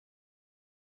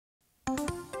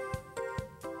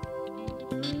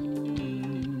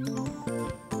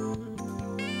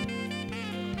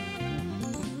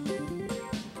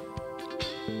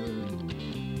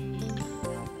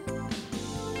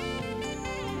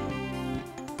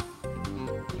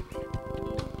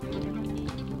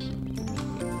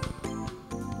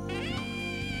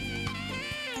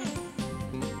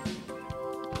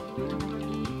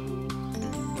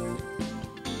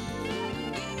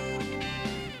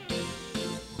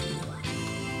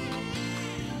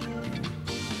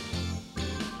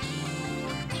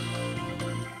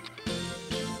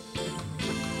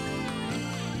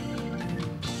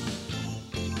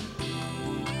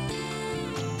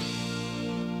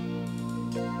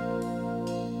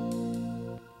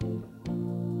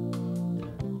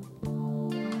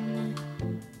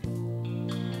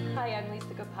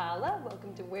Paula.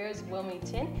 Welcome to Where's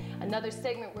Wilmington, another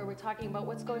segment where we're talking about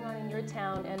what's going on in your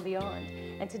town and beyond.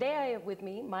 And today I have with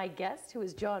me my guest, who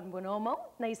is John Buonomo.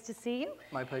 Nice to see you.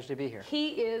 My pleasure to be here. He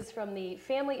is from the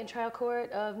Family and Trial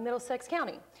Court of Middlesex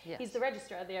County. Yes. He's the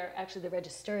registrar there, actually the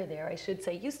register there, I should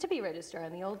say. Used to be registrar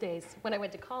in the old days when I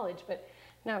went to college, but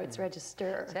now it's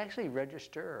register. It's actually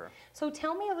register. So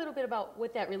tell me a little bit about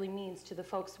what that really means to the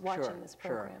folks watching this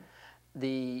program. Sure.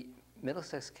 The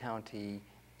Middlesex County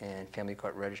and Family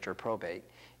Court Register Probate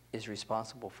is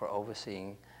responsible for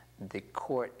overseeing the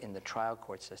court in the trial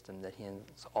court system that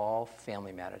handles all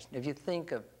family matters. If you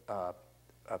think of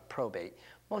probate,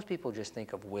 most people just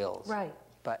think of wills. Right.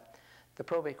 But the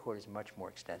probate court is much more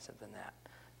extensive than that.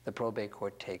 The probate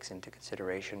court takes into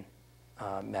consideration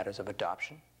matters of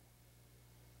adoption,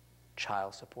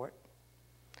 child support,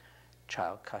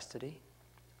 child custody,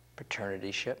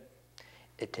 paternityship.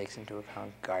 It takes into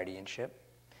account guardianship.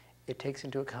 It takes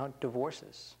into account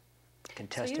divorces,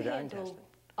 contested or untested. So you handle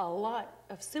a lot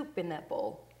of soup in that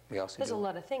bowl. We also There's a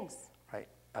lot of things. Right.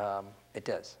 It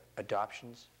does.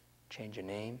 Adoptions, change of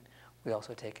name. We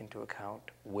also take into account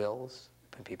wills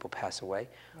when people pass away.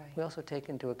 Right. We also take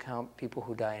into account people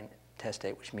who die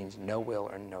intestate, which means no will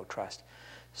or no trust.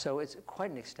 So it's quite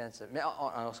an extensive.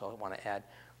 I also want to add,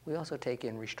 we also take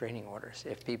in restraining orders.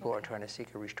 If people are trying to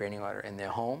seek a restraining order in their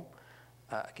home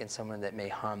against someone that may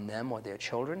harm them or their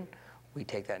children, we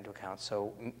take that into account.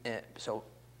 So, so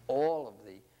all of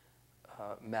the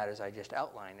matters I just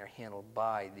outlined are handled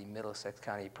by the Middlesex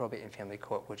County Probate and Family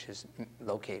Court, which is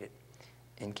located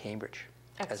in Cambridge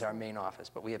as our main office.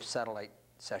 But we have satellite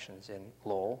sessions in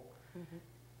Lowell,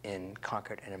 in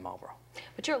Concord, and in Marlborough.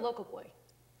 But you're a local boy.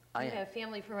 I You am. have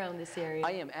family from around this area.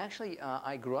 I am. Actually,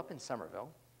 I grew up in Somerville,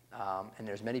 and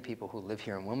there's many people who live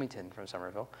here in Wilmington from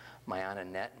Somerville. My Aunt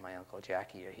Annette and my Uncle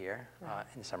Jackie are here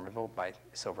in Somerville by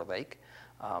Silver Lake.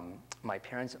 My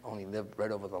parents only live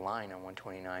right over the line on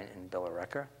 129 in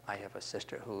Billerica. I have a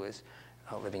sister who is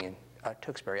living in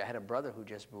Tewksbury. I had a brother who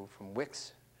just moved from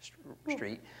Wicks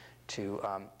Street to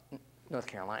North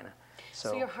Carolina.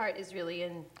 So your heart is really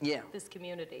in this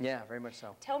community. Yeah, very much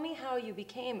so. Tell me how you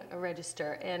became a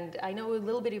register. And I know a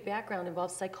little bit of your background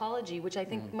involves psychology, which I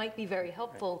think might be very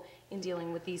helpful in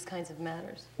dealing with these kinds of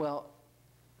matters. Well,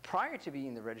 prior to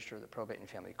being the registrar of the Probate and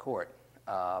Family Court,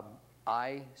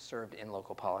 I served in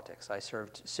local politics. I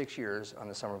served 6 years on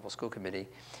the Somerville School Committee,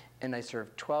 and I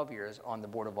served 12 years on the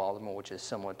Board of Aldermen, which is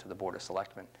similar to the Board of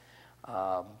Selectmen.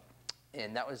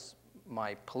 And that was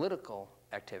my political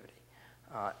activity.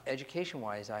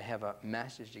 Education-wise, I have a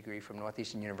master's degree from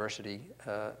Northeastern University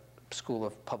School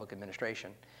of Public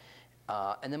Administration.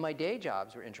 And then my day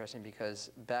jobs were interesting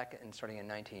because starting in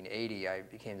 1980, I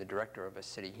became the director of a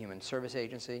city human service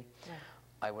agency. Yeah.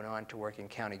 I went on to work in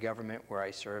county government, where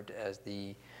I served as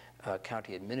the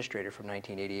county administrator from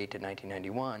 1988 to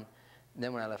 1991. And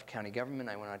then when I left county government,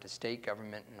 I went on to state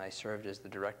government, and I served as the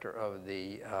director of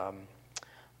the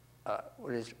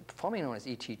what is formerly known as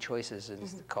ET Choices,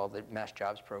 is called the Mass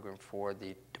Jobs Program for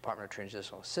the Department of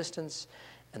Transitional Assistance.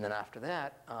 And then after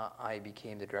that, I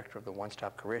became the director of the One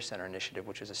Stop Career Center initiative,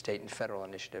 which is a state and federal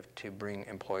initiative to bring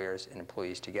employers and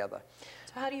employees together.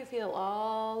 So how do you feel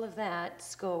all of that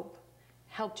scope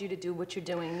helped you to do what you're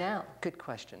doing now? Good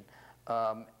question.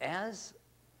 As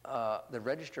the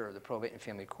registrar of the Probate and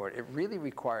Family Court, it really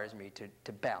requires me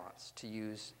to balance, to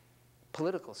use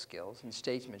political skills and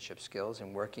statesmanship skills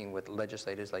in working with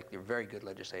legislators like the very good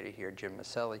legislator here, Jim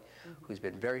Maselli, who's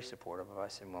been very supportive of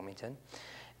us in Wilmington.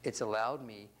 It's allowed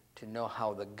me to know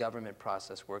how the government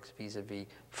process works vis-a-vis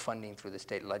funding through the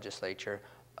state legislature,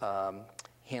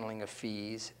 handling of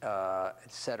fees,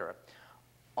 etc.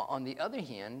 On the other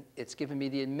hand, it's given me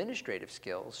the administrative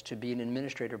skills to be an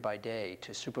administrator by day,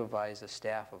 to supervise a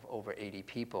staff of over 80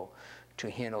 people, to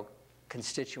handle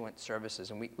constituent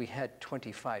services, and we had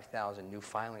 25,000 new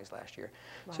filings last year.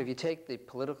 Wow. So if you take the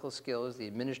political skills, the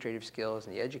administrative skills,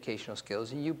 and the educational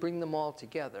skills, and you bring them all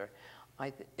together,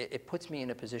 it puts me in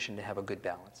a position to have a good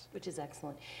balance. Which is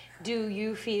excellent. Do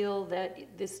you feel that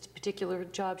this particular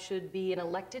job should be an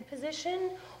elected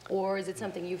position, or is it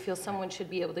something you feel someone should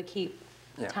be able to keep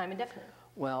time indefinite?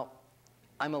 Well,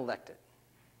 I'm elected.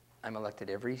 I'm elected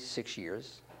every 6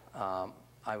 years.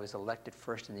 I was elected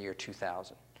first in the year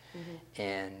 2000.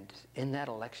 And in that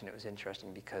election, it was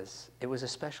interesting because it was a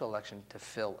special election to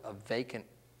fill a vacant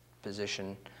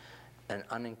position.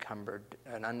 An incumbent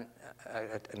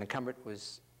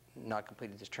was not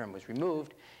completed his term, was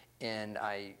removed, and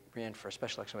I ran for a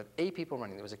special election with 8 people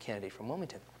running. There was a candidate from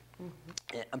Wilmington.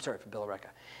 I'm sorry, from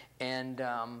Billerica. And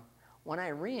when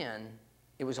I ran,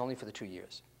 it was only for the 2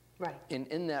 years. Right.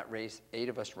 In that race, 8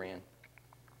 of us ran,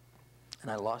 and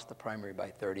I lost the primary by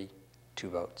 30 2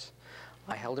 votes.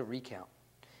 I held a recount,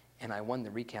 and I won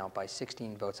the recount by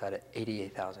 16 votes out of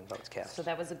 88,000 votes cast. So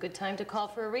that was a good time to call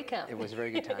for a recount. It was a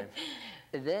very good time.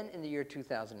 Then in the year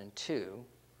 2002,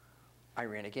 I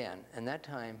ran again, and that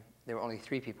time there were only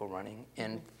 3 people running,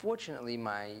 and fortunately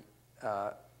my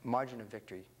margin of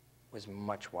victory was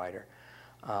much wider.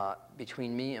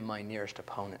 Between me and my nearest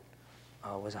opponent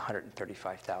was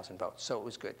 135,000 votes, so it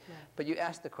was good. Right. But you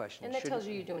asked the question. And that tells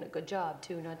you you're doing a good job,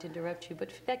 too, not to interrupt you, but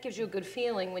that gives you a good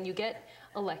feeling when you get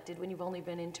elected, when you've only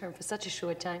been in term for such a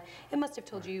short time. It must have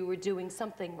told you you were doing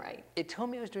something right. It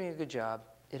told me I was doing a good job.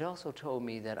 It also told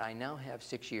me that I now have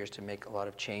 6 years to make a lot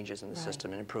of changes in the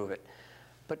system and improve it.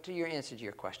 But to your answer to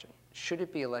your question, should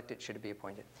it be elected, should it be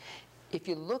appointed? If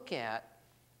you look at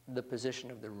the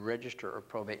position of the Register of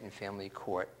Probate and Family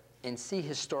Court and see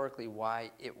historically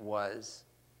why it was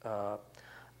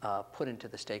put into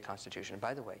the state constitution. And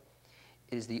by the way,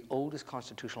 it is the oldest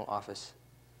constitutional office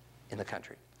in the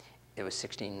country. It was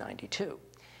 1692.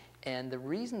 And the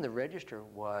reason the Register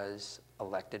was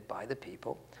elected by the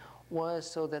people was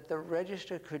so that the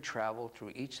Register could travel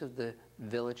through each of the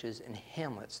villages and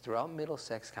hamlets throughout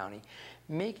Middlesex County,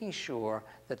 making sure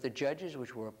that the judges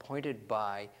which were appointed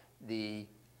by the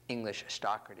English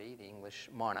aristocracy, the English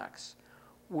monarchs,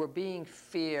 were being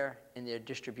fair in their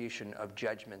distribution of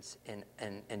judgments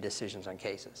and decisions on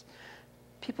cases.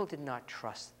 People did not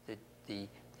trust the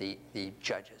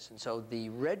judges, and so the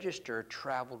Register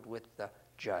traveled with the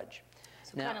judge.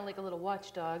 So kind of like a little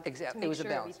watchdog exactly, to it make was sure a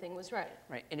balance. everything was right.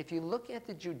 Right, and if you look at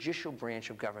the judicial branch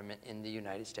of government in the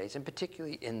United States, and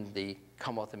particularly in the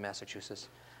Commonwealth of Massachusetts,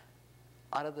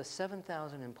 out of the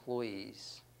 7,000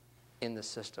 employees in the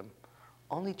system,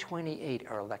 only 28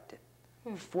 are elected.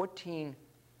 14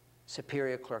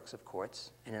 superior clerks of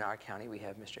courts, and in our county we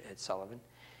have Mr. Ed Sullivan,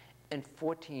 and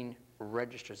 14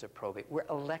 registers of probate. We're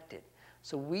elected.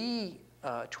 So we,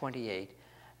 28,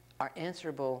 are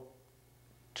answerable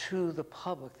to the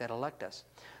public that elect us.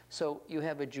 So you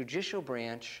have a judicial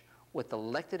branch with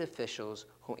elected officials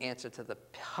who answer to the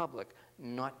public,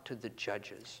 not to the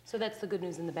judges. So that's the good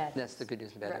news and the bad news. That's the good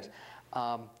news and the bad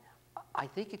news. I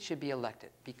think it should be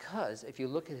elected because if you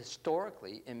look at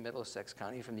historically in Middlesex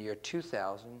County from the year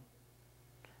 2000,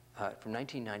 from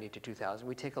 1990 to 2000,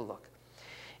 we take a look.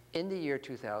 In the year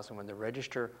 2000, when the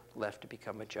Register left to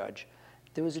become a judge,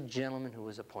 there was a gentleman who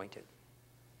was appointed.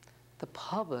 The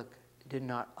public did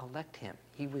not elect him.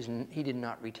 He did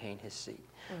not retain his seat.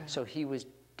 Right. So he was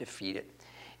defeated.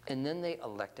 And then they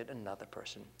elected another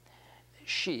person.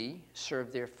 She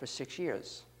served there for 6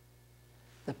 years.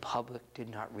 The public did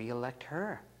not re-elect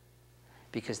her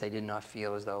because they did not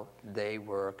feel as though they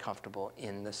were comfortable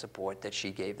in the support that she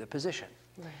gave the position.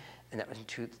 Right. And that was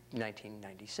in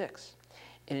 1996.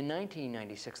 And in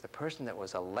 1996, the person that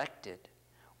was elected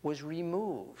was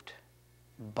removed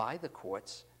by the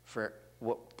courts for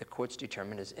what the courts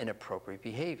determined as inappropriate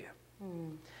behavior.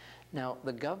 Now,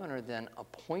 the governor then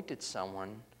appointed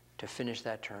someone to finish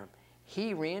that term.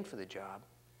 He ran for the job,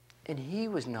 and he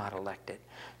was not elected.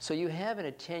 So you have in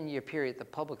a 10-year period the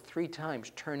public 3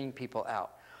 times turning people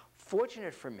out.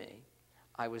 Fortunate for me,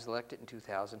 I was elected in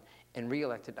 2000 and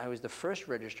re-elected. I was the first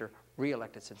Register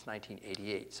re-elected since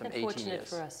 1988, some 18 years. Fortunate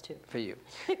for us, too. For you.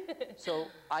 So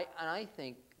I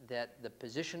think that the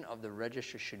position of the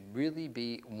Register should really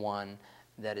be one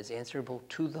that is answerable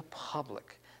to the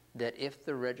public, that if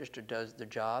the Register does the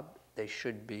job,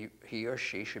 he or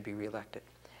she should be re-elected.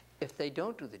 If they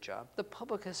don't do the job, the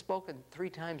public has spoken 3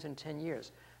 times in 10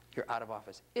 years. You're out of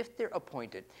office. If they're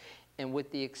appointed, and with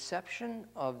the exception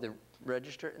of the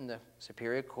Register and the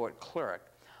Superior Court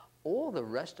clerk, all the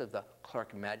rest of the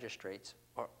clerk magistrates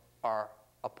are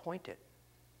appointed.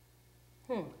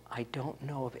 I don't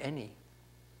know of any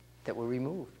that were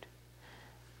removed.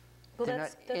 Well,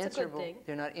 that's a good thing.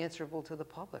 They're not answerable to the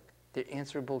public. They're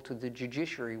answerable to the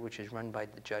judiciary, which is run by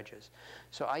the judges.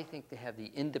 So I think they have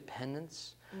the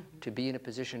independence to be in a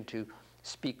position to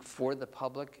speak for the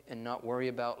public and not worry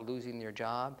about losing their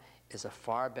job is a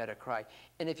far better cry.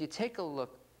 And if you take a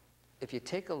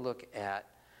look at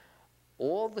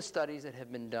all the studies that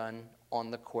have been done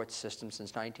on the court system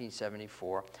since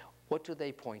 1974, what do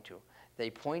they point to? They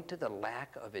point to the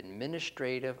lack of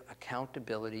administrative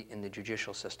accountability in the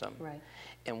judicial system. Right.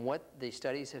 And what the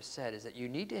studies have said is that you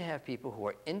need to have people who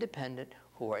are independent,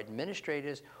 who are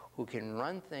administrators, who can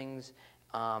run things,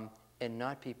 and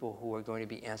not people who are going to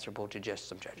be answerable to just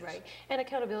some judges. Right. And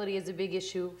accountability is a big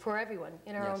issue for everyone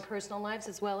in our own personal lives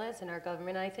as well as in our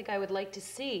government. I think I would like to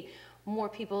see more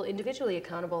people individually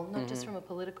accountable, not just from a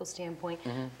political standpoint,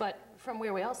 but from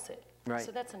where we all sit. Right.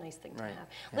 So that's a nice thing to Right. have.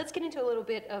 Yeah. Let's get into a little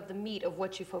bit of the meat of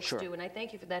what you folks Sure. do, and I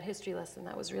thank you for that history lesson.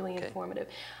 That was really Okay. informative.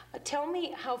 Tell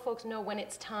me how folks know when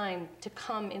it's time to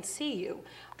come and see you.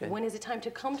 Okay. When is it time to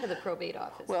come to the probate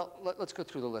office? Well, let's go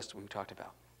through the list we've talked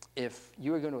about. If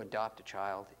you are going to adopt a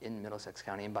child in Middlesex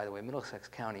County, and by the way, Middlesex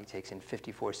County takes in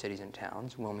 54 cities and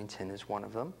towns. Wilmington is one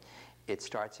of them. It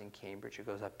starts in Cambridge. It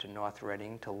goes up to North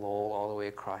Reading, to Lowell, all the way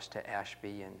across to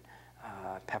Ashby and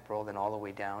Pepperell, then all the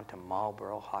way down to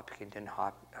Marlborough, Hopkinton,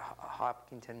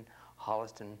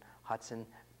 Holliston, Hudson,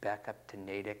 back up to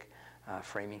Natick,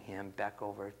 Framingham, back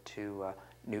over to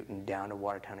Newton, down to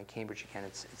Watertown and Cambridge again.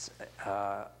 It's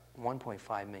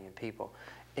 1.5 million people.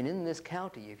 And in this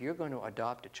county, if you're going to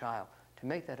adopt a child, to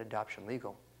make that adoption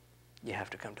legal, you have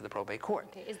to come to the probate court.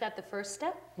 Okay, is that the first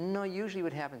step? No, usually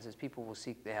what happens is people will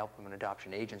seek the help of an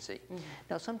adoption agency.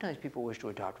 Now, sometimes people wish to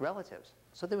adopt relatives,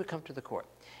 so they would come to the court,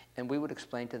 and we would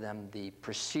explain to them the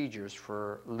procedures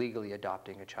for legally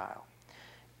adopting a child.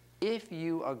 If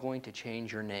you are going to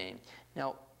change your name,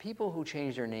 now, people who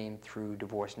change their name through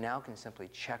divorce now can simply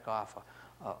check off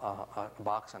a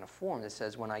box on a form that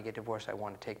says, when I get divorced, I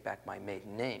want to take back my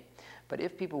maiden name. But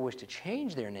if people wish to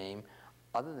change their name,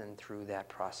 other than through that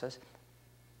process,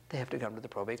 they have to come to the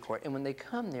probate court. And when they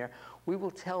come there, we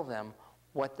will tell them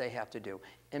what they have to do.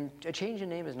 And a change in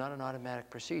name is not an automatic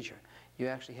procedure. You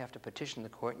actually have to petition the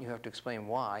court, and you have to explain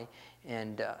why.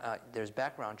 And there's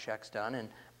background checks done, and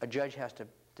a judge has to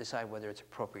decide whether it's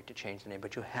appropriate to change the name,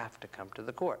 but you have to come to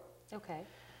the court. Okay.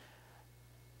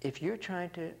 If you're trying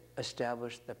to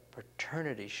establish the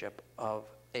paternityship of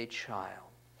a child,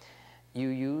 you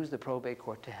use the probate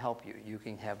court to help you. You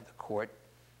can have the court,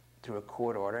 through a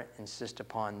court order, insist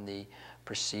upon the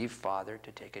perceived father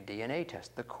to take a DNA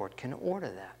test. The court can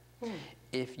order that.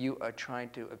 If you are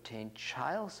trying to obtain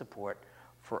child support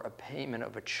for a payment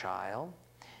of a child,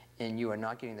 and you are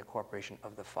not getting the cooperation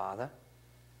of the father,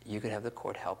 you can have the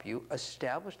court help you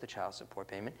establish the child support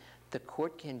payment. The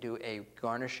court can do a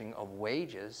garnishing of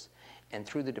wages, and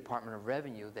through the Department of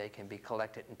Revenue, they can be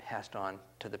collected and passed on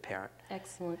to the parent.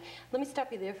 Excellent. Let me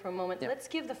stop you there for a moment. Yeah. Let's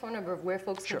give the phone number of where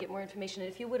folks Sure. can get more information.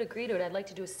 And if you would agree to it, I'd like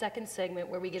to do a second segment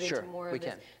where we get Sure, into more of we this,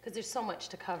 can. because there's so much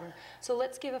to cover. So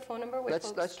let's give a phone number where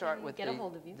folks Let's start can with get a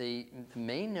hold of you. the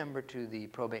main number to the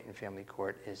Probate and Family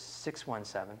Court is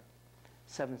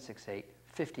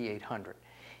 617-768-5800.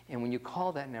 And when you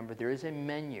call that number, there is a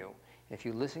menu. If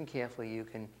you listen carefully, you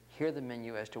can hear the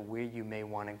menu as to where you may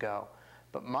want to go.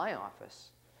 But my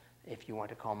office, if you want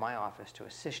to call my office to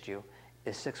assist you,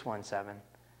 is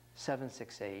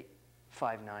 617-768-5959.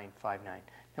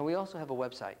 Now, we also have a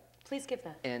website. Please give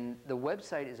that. And the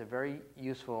website is a very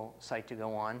useful site to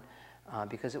go on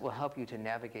because it will help you to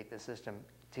navigate the system,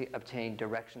 to obtain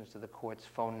directions to the court's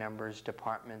phone numbers,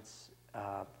 departments,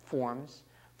 forms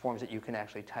that you can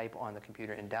actually type on the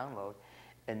computer and download.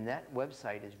 And that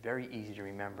website is very easy to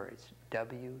remember. It's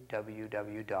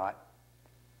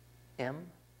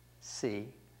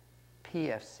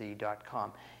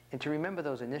www.mcpfc.com. And to remember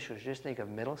those initials, just think of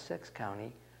Middlesex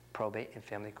County Probate and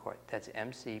Family Court. That's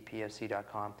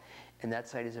mcpfc.com. And that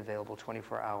site is available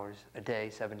 24 hours a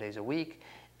day, 7 days a week.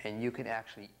 And you can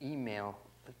actually email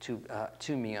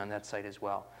to me on that site as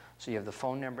well. So you have the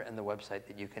phone number and the website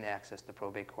that you can access the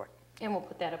probate court. And we'll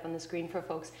put that up on the screen for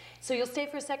folks. So you'll stay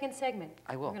for a second segment.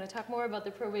 I will. We're going to talk more about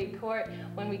the probate court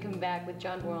when we come back with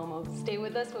John Buonomo. Stay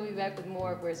with us. We'll be back with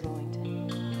more of Where's Wilmington.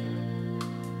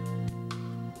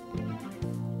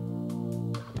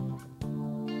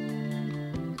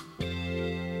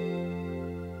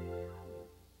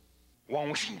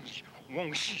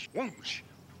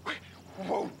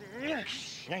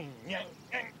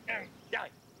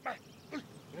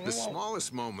 The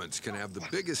smallest moments can have the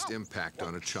biggest impact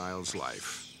on a child's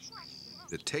life.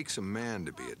 It takes a man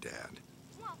to be a dad.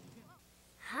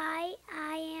 Hi,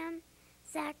 I am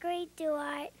Zachary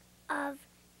Duart of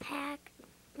Pack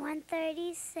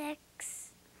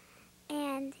 136,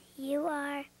 and you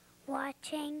are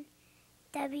watching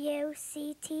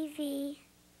WCTV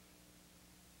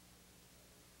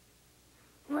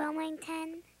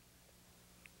Wilmington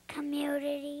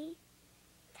Community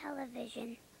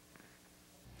Television.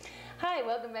 Hi,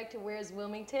 welcome back to Where's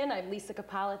Wilmington. I'm Lisa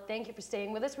Capalla. Thank you for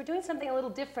staying with us. We're doing something a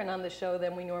little different on the show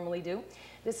than we normally do.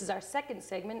 This is our second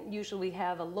segment. Usually we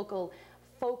have a local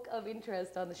folk of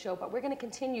interest on the show, but we're going to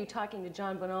continue talking to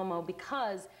John Buonomo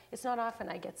because it's not often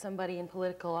I get somebody in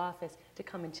political office to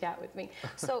come and chat with me.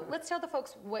 So let's tell the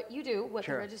folks what you do, what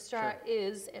Sure, the registrar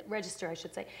is, register I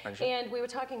should say. Register. And we were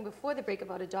talking before the break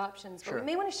about adoptions, but Sure. we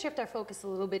may want to shift our focus a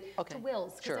little bit Okay. to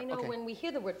wills, because Sure, I know okay. when we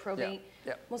hear the word probate,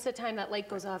 Yeah. most of the time that light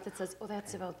goes off that says, oh,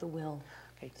 that's about the will.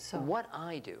 Okay. So- What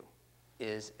I do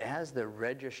is, as the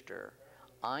register,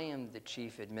 I am the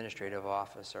chief administrative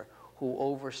officer who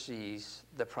oversees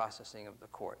the processing of the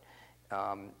court.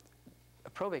 A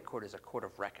probate court is a court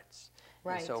of records.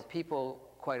 Right. And so people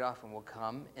quite often will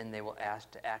come and they will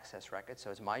ask to access records. So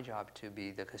it's my job to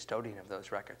be the custodian of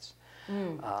those records.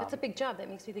 That's a big job. That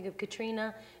makes me think of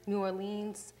Katrina, New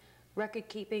Orleans, record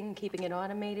keeping, keeping it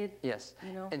automated. Yes.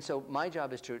 You know? And so my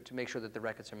job is to make sure that the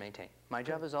records are maintained. My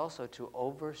job is also to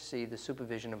oversee the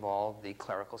supervision of all the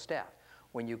clerical staff.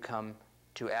 When you come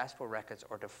to ask for records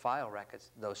or to file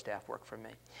records, those staff work for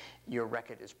me. Your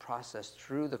record is processed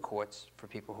through the courts for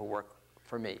people who work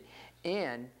for me.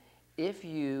 And if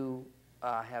you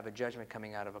have a judgment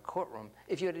coming out of a courtroom,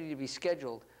 if you need to be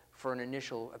scheduled for an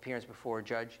initial appearance before a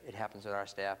judge, it happens with our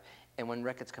staff. And when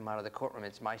records come out of the courtroom,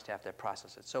 it's my staff that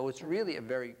process it. So it's really a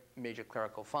very major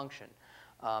clerical function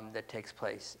that takes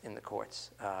place in the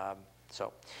courts. And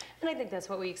I think that's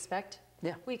what we expect.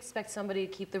 Yeah. We expect somebody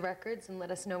to keep the records and let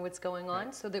us know what's going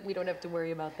on so that we don't have to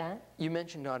worry about that. You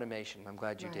mentioned automation. I'm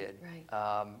glad you did.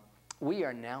 Right. We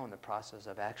are now in the process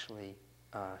of actually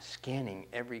scanning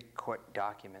every court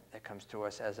document that comes to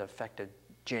us as effective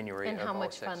January of 2006. And how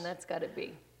much fun that's got to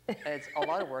be. It's a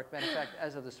lot of work. Matter of fact,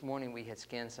 as of this morning, we had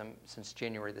scanned some since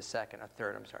January the 2nd, or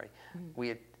 3rd, I'm sorry. We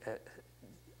had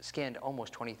scanned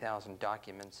almost 20,000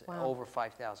 documents, over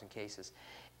 5,000 cases.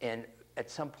 And at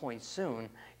some point soon,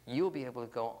 you'll be able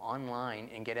to go online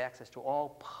and get access to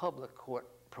all public court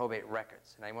probate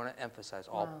records. And I want to emphasize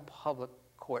all public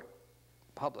court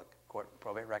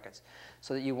probate records,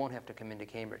 so that you won't have to come into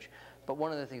Cambridge. But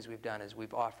one of the things we've done is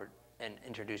we've offered and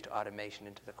introduced automation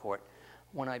into the court.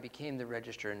 When I became the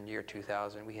registrar in the year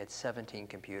 2000, we had 17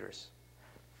 computers.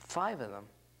 5 of them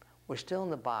were still in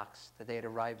the box that they had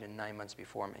arrived in 9 months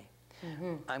before me.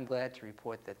 I'm glad to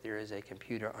report that there is a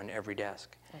computer on every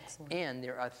desk. Excellent. And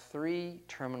there are 3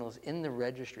 terminals in the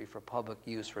registry for public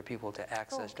use for people to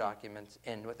access documents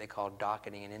and what they call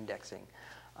docketing and indexing.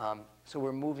 So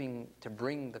we're moving to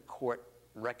bring the court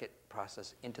record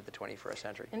process into the 21st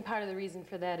century. And part of the reason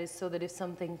for that is so that if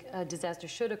something, a disaster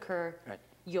should occur,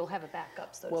 you'll have a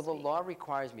backup, so to speak. Well, the law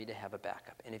requires me to have a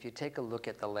backup. And if you take a look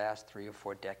at the last 3 or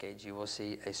 4 decades, you will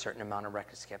see a certain amount of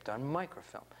records kept on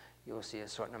microfilm. You will see a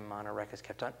certain amount of records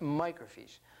kept on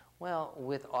microfiche. Well,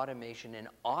 with automation and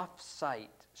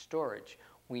off-site storage,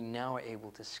 we now are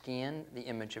able to scan the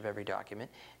image of every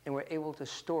document, and we're able to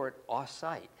store it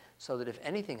off-site, so that if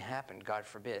anything happened, God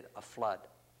forbid, a flood,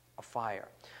 a fire,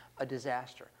 a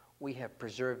disaster, we have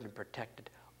preserved and protected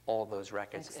all those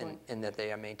records, and that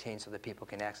they are maintained so that people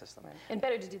can access them. And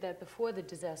better to do that before the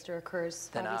disaster occurs.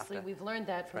 Than Obviously, after. we've learned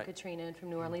that from Katrina and from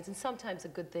New Orleans, and sometimes a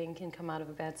good thing can come out of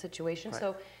a bad situation.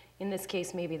 So in this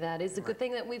case, maybe that is a good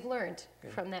thing that we've learned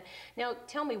from that. Now,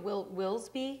 tell me, will wills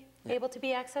be able to be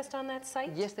accessed on that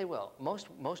site? Yes, they will.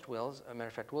 Most wills, as a matter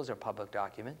of fact, wills are public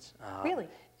documents. Really?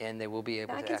 And they will be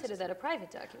able to access. I consider that a private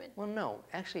document. Well, no.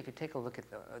 Actually, if you take a look at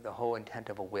the whole intent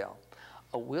of a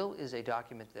will is a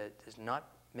document that is not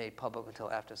made public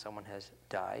until after someone has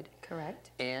died.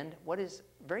 Correct. And what is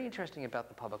very interesting about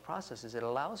the public process is it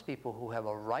allows people who have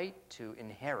a right to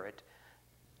inherit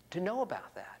to know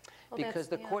about that. Well, because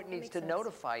the court that needs makes to sense.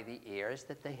 notify the heirs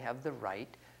that they have the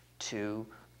right to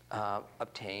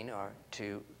obtain or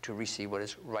to receive what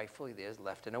is rightfully theirs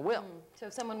left in a will. So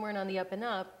if someone weren't on the up and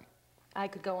up, I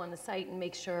could go on the site and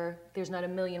make sure there's not a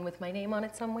million with my name on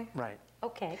it somewhere? Right.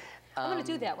 Okay. I'm going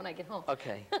to do that when I get home.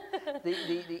 Okay.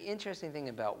 The interesting thing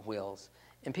about wills,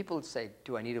 and people would say,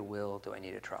 do I need a will, do I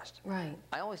need a trust? Right.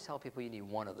 I always tell people you need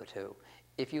one of the two.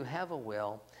 If you have a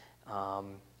will,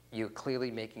 you're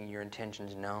clearly making your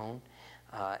intentions known,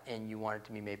 and you want it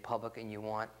to be made public, and you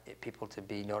want people to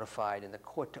be notified and the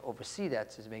court to oversee that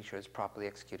to make sure it's properly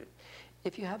executed.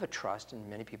 If you have a trust, and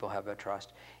many people have a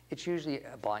trust, it's usually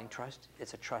a blind trust.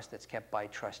 It's a trust that's kept by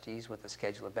trustees with a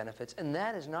schedule of benefits, and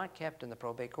that is not kept in the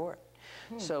probate court.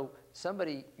 So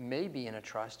somebody may be in a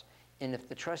trust, and if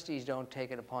the trustees don't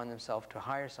take it upon themselves to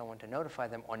hire someone to notify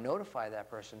them or notify that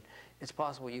person, it's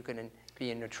possible you can be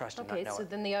in a trust and not know it. Okay, so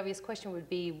then the obvious question would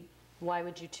be, why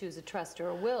would you choose a trust or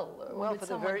a will? Or Well, would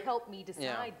someone help me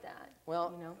decide that?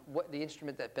 Well, you know? what the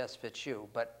instrument that best fits you,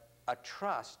 but a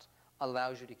trust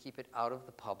allows you to keep it out of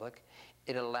the public.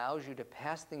 It allows you to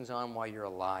pass things on while you're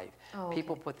alive. Oh, okay.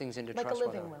 People put things into Like trust. a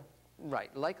living will.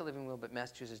 Right, like a living will, but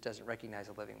Massachusetts doesn't recognize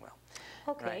a living will.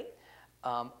 Okay.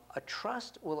 Right? A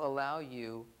trust will allow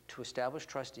you to establish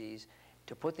trustees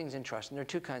to put things in trust, and there are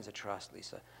 2 kinds of trust,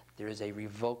 Lisa. There is a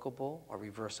revocable or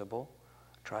reversible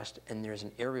trust, and there's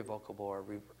an irrevocable or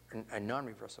a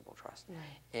non-reversible trust. Right.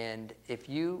 And if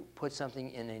you put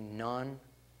something in a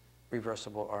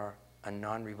non-reversible or a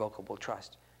non-revocable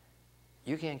trust,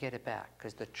 you can't get it back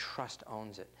because the trust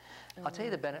owns it. I'll tell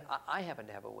you the benefit. I happen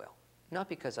to have a will, not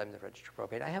because I'm the registered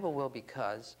probate. I have a will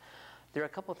because there are a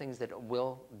couple of things that a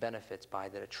will benefits by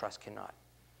that a trust cannot.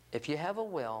 If you have a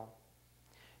will,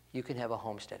 you can have a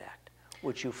Homestead Act,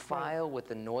 which you file with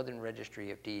the Northern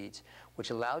Registry of Deeds, which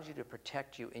allows you to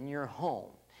protect you in your home.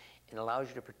 It allows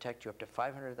you to protect you up to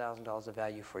 $500,000 of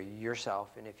value for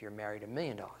yourself, and if you're married, $1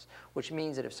 million, which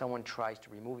means that if someone tries to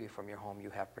remove you from your home, you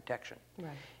have protection.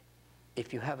 Right.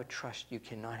 If you have a trust, you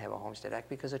cannot have a Homestead Act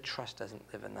because a trust doesn't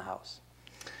live in the house.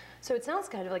 So it sounds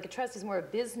kind of like a trust is more a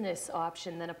business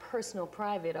option than a personal,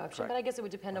 private option, Correct. but I guess it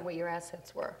would depend on what your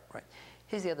assets were. Right.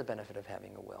 Here's the other benefit of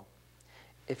having a will.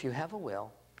 If you have a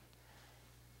will,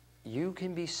 you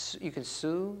can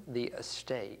sue the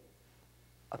estate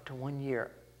up to 1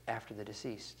 year after the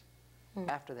deceased.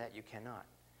 After that, you cannot.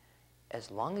 As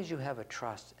long as you have a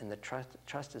trust, and the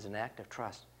trust is an act of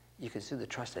trust, you can sue the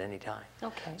trust at any time.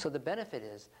 Okay. So the benefit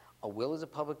is, a will is a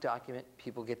public document.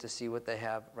 People get to see what they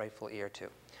have rightful heir to.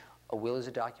 A will is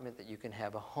a document that you can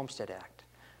have a Homestead Act,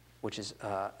 which is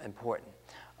important.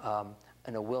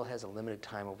 And a will has a limited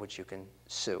time of which you can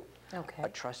sue. Okay. A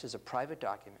trust is a private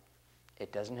document.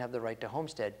 It doesn't have the right to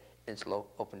homestead. It's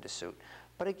open to suit.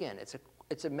 But again,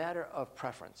 it's a matter of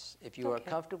preference. If you are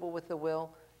comfortable with the will,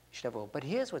 you should have a will. But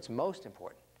here's what's most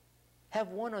important. Have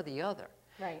one or the other.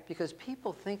 Right. Because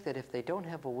people think that if they don't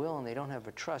have a will and they don't have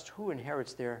a trust, who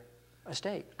inherits their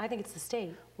estate? I think it's the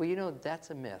state. Well, you know, that's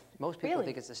a myth. Most people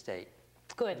think it's the state.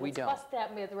 Good. Let's bust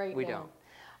that myth right now. We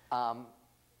don't.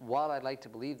 While I'd like to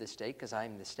believe the state, because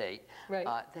I'm the state,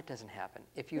 that doesn't happen.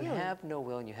 If you have no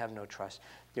will and you have no trust,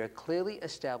 there are clearly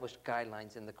established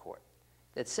guidelines in the court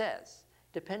that says,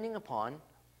 depending upon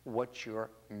what your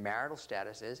marital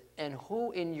status is and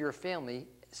who in your family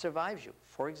survives you.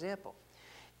 For example,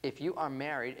 if you are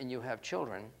married and you have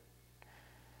children,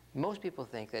 most people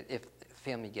think that if the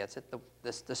family gets it,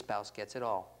 the spouse gets it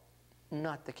all.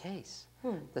 Not the case.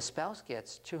 The spouse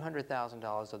gets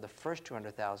 $200,000 of the first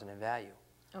 $200,000 in value.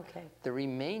 Okay. The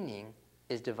remaining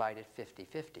is divided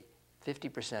 50-50.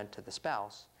 50% to the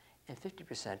spouse and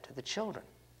 50% to the children.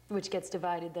 Which gets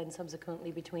divided then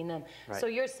subsequently between them. Right. So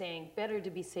you're saying better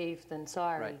to be safe than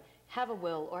sorry. Right. Have a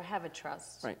will or have a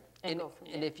trust. Right. And go from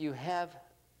there. And if you have,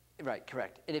 right,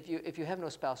 correct. And if you have no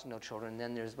spouse and no children,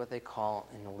 then there's what they call,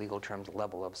 in the legal terms,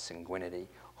 level of sanguinity.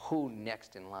 Who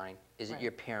next in line? Is it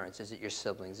your parents? Is it your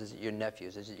siblings? Is it your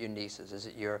nephews? Is it your nieces? Is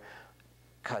it your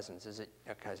cousins? Is it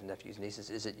your cousins, nephews,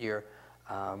 nieces? Is it your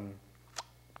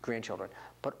grandchildren?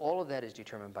 But all of that is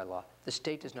determined by law. The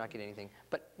state does not get anything.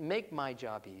 But make my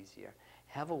job easier.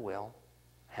 Have a will,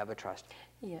 have a trust.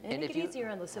 Yeah, and make it easier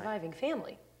on the surviving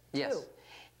family, too. Yes.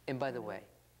 And by the way,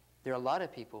 there are a lot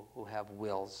of people who have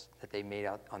wills that they made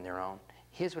out on their own.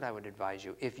 Here's what I would advise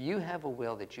you. If you have a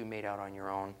will that you made out on your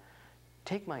own,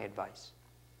 take my advice.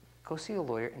 Go see a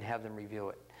lawyer and have them review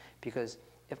it. Because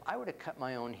if I were to cut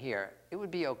my own hair, it would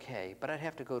be okay, but I'd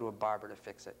have to go to a barber to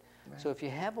fix it. Right. So if you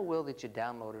have a will that you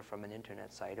downloaded from an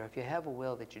internet site, or if you have a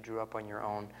will that you drew up on your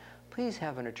own, please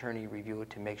have an attorney review it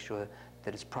to make sure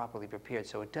that it's properly prepared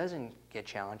so it doesn't get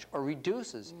challenged or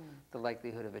reduces the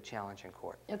likelihood of a challenge in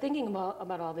court. Now, thinking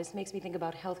about all this makes me think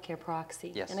about healthcare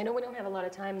proxy. Yes. And I know we don't have a lot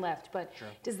of time left, but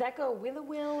does that go with a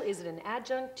will? Is it an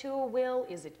adjunct to a will?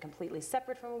 Is it completely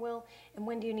separate from a will? And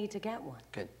when do you need to get one?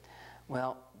 Good.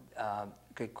 Well,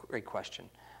 great question.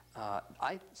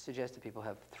 I suggest that people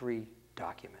have 3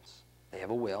 documents. They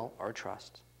have a will or a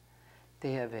trust.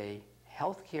 They have a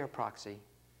healthcare proxy,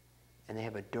 and they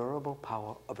have a durable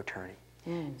power of attorney.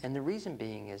 And the reason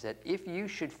being is that if you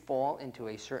should fall into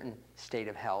a certain state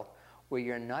of health where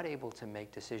you're not able to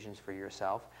make decisions for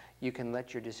yourself, you can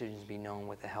let your decisions be known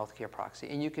with a healthcare proxy,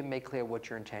 and you can make clear what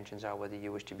your intentions are, whether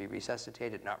you wish to be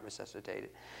resuscitated, not resuscitated.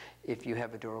 If you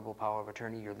have a durable power of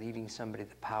attorney, you're leaving somebody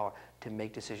the power to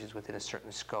make decisions within a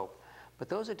certain scope. But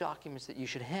those are documents that you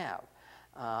should have.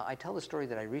 I tell the story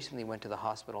that I recently went to the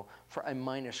hospital for a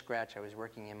minor scratch. I was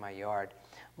working in my yard.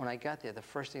 When I got there, the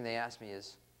first thing they asked me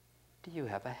is, do you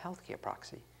have a healthcare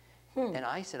proxy? And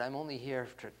I said, I'm only here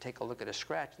to take a look at a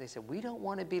scratch. They said, we don't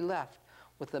want to be left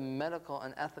with a medical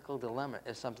and ethical dilemma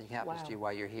if something happens to you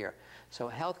while you're here. So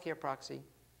a healthcare proxy,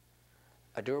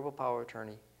 a durable power of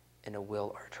attorney, and a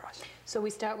will or a trust. So we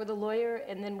start with a lawyer,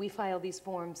 and then we file these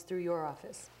forms through your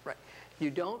office. Right. You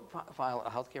don't file a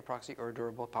healthcare proxy or a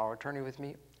durable power of attorney with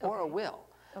me or a will.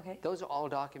 Okay. Those are all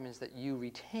documents that you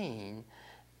retain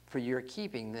for your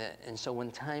keeping, and so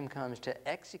when time comes to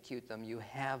execute them, you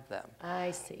have them.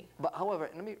 I see. But however,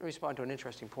 let me respond to an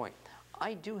interesting point.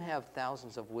 I do have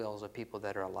thousands of wills of people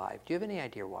that are alive. Do you have any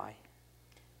idea why?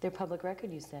 They're public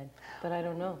record, you said, but I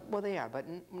don't know. Well, they are, but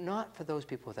not for those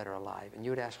people that are alive. And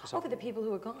you would ask yourself, Oh, for the people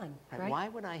who are gone, right? Why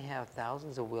would I have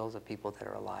thousands of wills of people that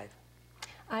are alive?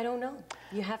 I don't know.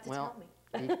 You have to tell me.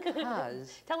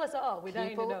 Because tell us all. We're dying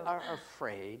to know. people are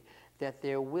afraid that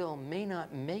their will may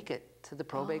not make it to the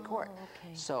probate court.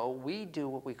 Okay. So we do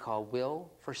what we call will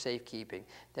for safekeeping,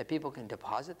 that people can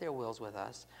deposit their wills with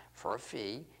us for a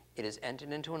fee. It is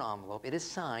entered into an envelope, it is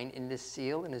signed, and it is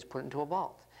sealed, and is put into a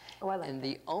vault. Oh, I like and that.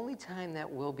 the only time that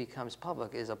will becomes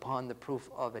public is upon the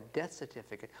proof of a death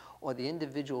certificate or the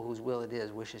individual whose will it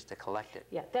is wishes to collect it.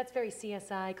 Yeah, that's very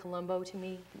CSI Columbo to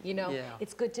me. You know, Yeah.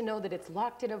 it's good to know that it's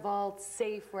locked in a vault,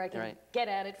 safe, where I can Right. get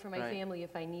at it for my Right. family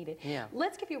if I need it. Yeah.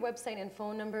 Let's give your website and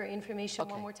phone number information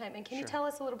one Okay. more time. And can you Sure. tell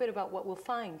us a little bit about what we'll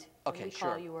find when Okay, we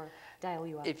call sure. you or dial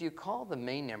you up? If you call the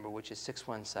main number, which is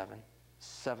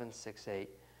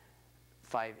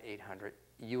 617-768-5800,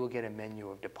 you will get a menu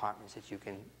of departments that you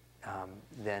can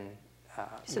then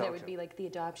So go that would to. be like the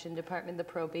adoption department, the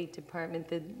probate department,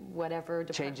 the whatever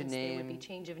Change of departments there would be, name,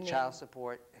 change of name. child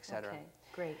support, etc. Okay,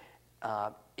 great.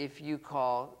 If you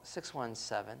call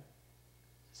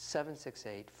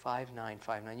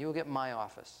 617-768-5959, you will get my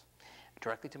office,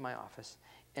 directly to my office,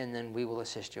 and then we will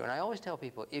assist you. And I always tell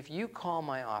people, if you call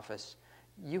my office,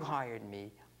 you hired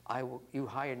me, you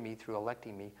hired me through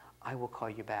electing me, I will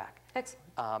call you back.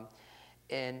 Excellent.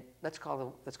 And let's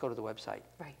go to the website.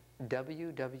 Right.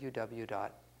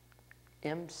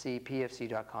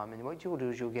 www.mcpfc.com, and what you will do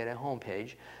is you'll get a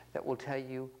homepage that will tell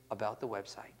you about the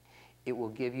website. It will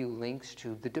give you links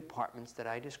to the departments that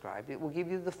I described. It will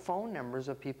give you the phone numbers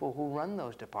of people who run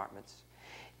those departments.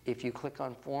 If you click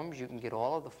on forms, you can get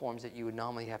all of the forms that you would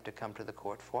normally have to come to the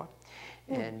court for.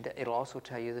 And it'll also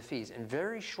tell you the fees. And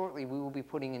very shortly, we will be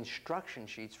putting instruction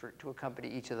sheets to accompany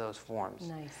each of those forms.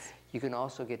 Nice. You can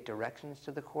also get directions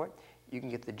to the court. You can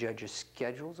get the judges'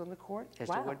 schedules on the court as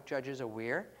to what judges are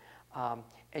where.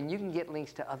 And you can get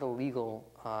links to other legal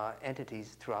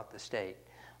entities throughout the state.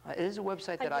 It is a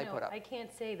website that I put up. I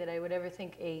can't say that I would ever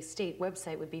think a state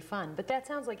website would be fun, but that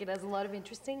sounds like it has a lot of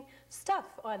interesting stuff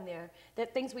on there,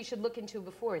 that things we should look into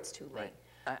before it's too late.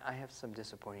 Right. I have some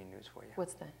disappointing news for you.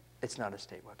 What's that? It's not a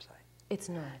state website. It's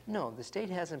not. No, the state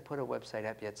hasn't put a website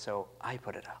up yet, so I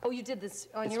put it up. Oh, you did this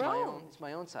on It's your my own? It's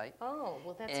my own site. Oh,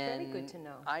 well, that's very good to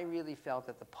know. I really felt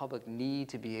that the public need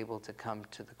to be able to come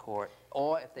to the court,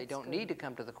 or if they don't need to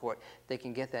come to the court, they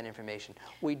can get that information.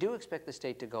 We do expect the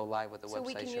state to go live with the website So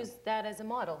we can soon. use that as a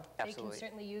model. They Absolutely. can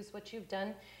certainly use what you've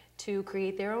done to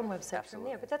create their own website from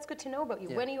there. Absolutely. But that's good to know about you.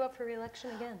 Yeah. When are you up for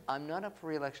re-election again? I'm not up for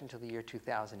re-election until the year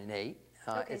 2008.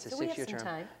 Okay, it's a so we have 6-year some term.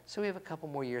 time. So we have a couple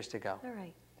more years to go. All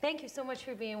right. Thank you so much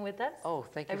for being with us. Oh,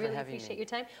 thank you I for really having me. appreciate your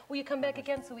time. Will you come back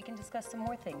again so we can discuss some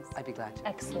more things? I'd be glad to.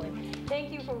 Excellent.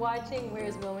 Thank you for watching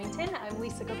Where's Wilmington? I'm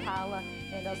Lisa Capalla,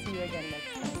 and I'll see you again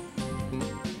next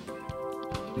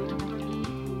time.